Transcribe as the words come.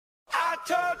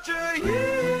torture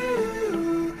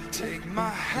you. Take my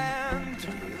hand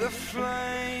through the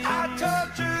flame. I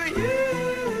torture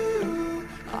you.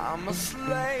 I'm a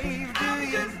slave to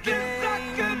your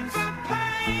games.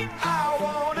 I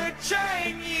wanna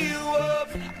chain you up.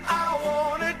 I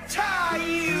wanna tie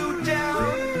you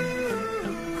down.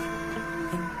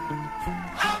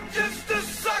 I'm just a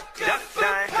sucker for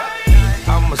pain.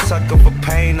 I'm a sucker for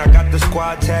pain. I got the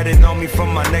squad tatted on me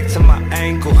from my neck to my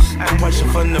ankles. The pressure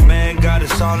from the man got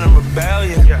us all in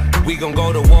rebellion. We gon'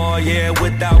 go to war, yeah,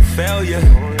 without failure.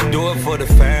 Do it for the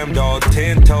fam, dog.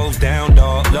 10 toes down,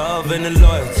 dog. Love and the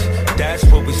loyalty, that's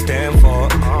what we stand for.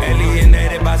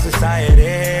 Alienated by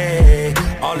society.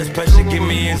 All this pressure give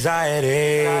me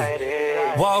anxiety.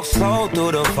 Walk slow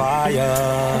through the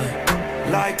fire.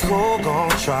 Like who gon'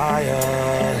 try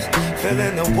us?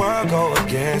 Feeling the world go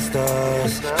against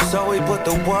us, so we put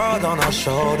the world on our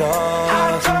shoulders.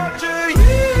 I torture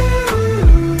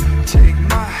you. Take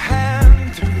my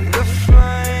hand through the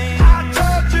flame. I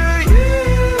torture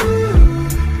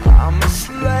you. I'm a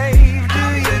slave to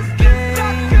your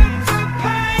games.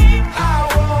 I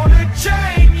wanna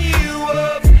chain you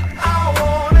up. I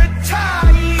wanna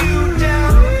tie you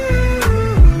down.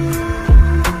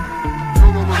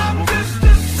 I'm just a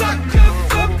sucker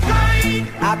for pain.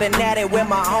 I've been at it with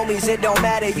my homies, it don't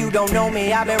matter, you don't know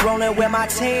me. I've been rolling with my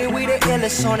team, we the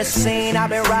illest on the scene. I've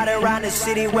been riding around the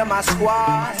city with my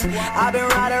squad. I've been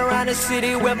riding around the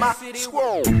city with my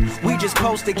squad. We just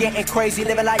close to getting crazy,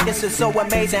 living like this is so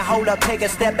amazing. Hold up, take a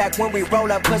step back when we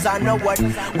roll up, cause I know what.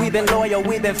 We've been loyal,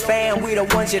 we've been fan, we the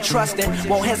ones you're trusting.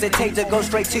 Won't hesitate to go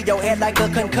straight to your head like a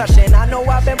concussion. I know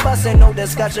I've been busting, no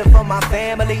discussion from my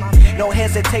family. No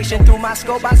hesitation through my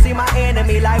scope, I see my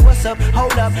enemy like, what's up,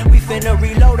 hold up, we finna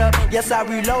reload up. Yes, I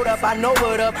reload up, I know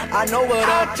what up, I know what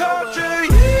up. I torture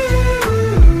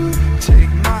you. Take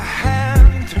my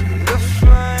hand through the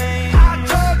flame. I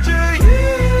torture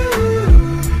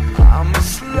you. I'm a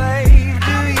slave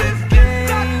to your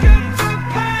games.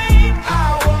 I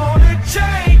wanna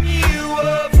chain you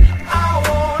up. I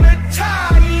wanna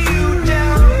tie you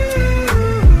down.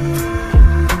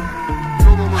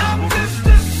 I'm just a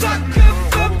sucker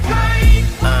for pain.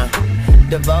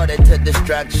 Devoted to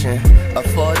destruction, a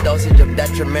full dosage of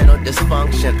detrimental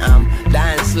dysfunction. I'm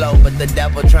dying slow, but the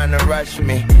devil trying to rush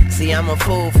me. See, I'm a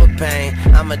fool for pain.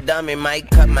 I'm a dummy, might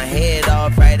cut my head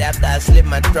off right after I slit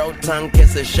my throat. Tongue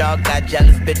kiss a shark, got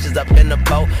jealous bitches up in the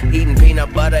boat, eating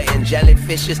peanut butter and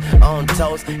jellyfishes on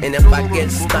toast. And if I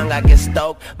get stung, I get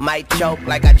stoked, might choke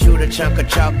like I chewed a chunk of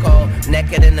charcoal.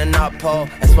 Naked in the North Pole,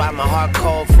 that's why my heart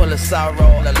cold, full of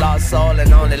sorrow. A lost soul,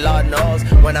 and only Lord knows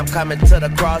when I'm coming to the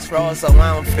crossroads. So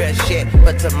I don't fear shit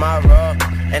but tomorrow.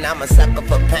 And I'm a sucker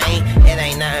for pain, it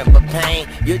ain't nothing but pain.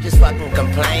 You just fucking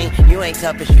complain, you ain't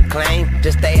tough as you claim.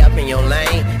 Just stay up in your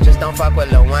lane, just don't fuck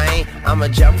with Lil Wayne. I'ma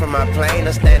jump from my plane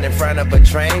or stand in front of a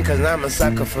train, cause I'm a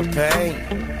sucker for pain.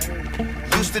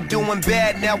 Used to doing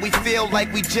bad, now we feel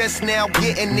like we just now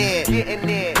getting there.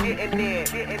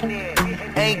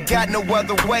 Ain't got no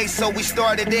other way, so we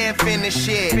started and finished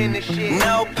it.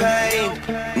 No pain,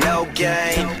 no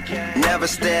gain. Never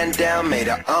stand down, made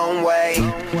our own way.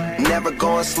 Never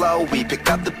going slow, we pick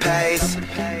up the pace.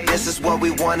 This is what we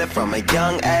wanted from a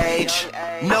young age.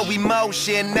 No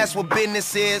emotion, that's what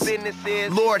business is.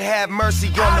 Lord have mercy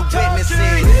on the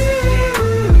witnesses.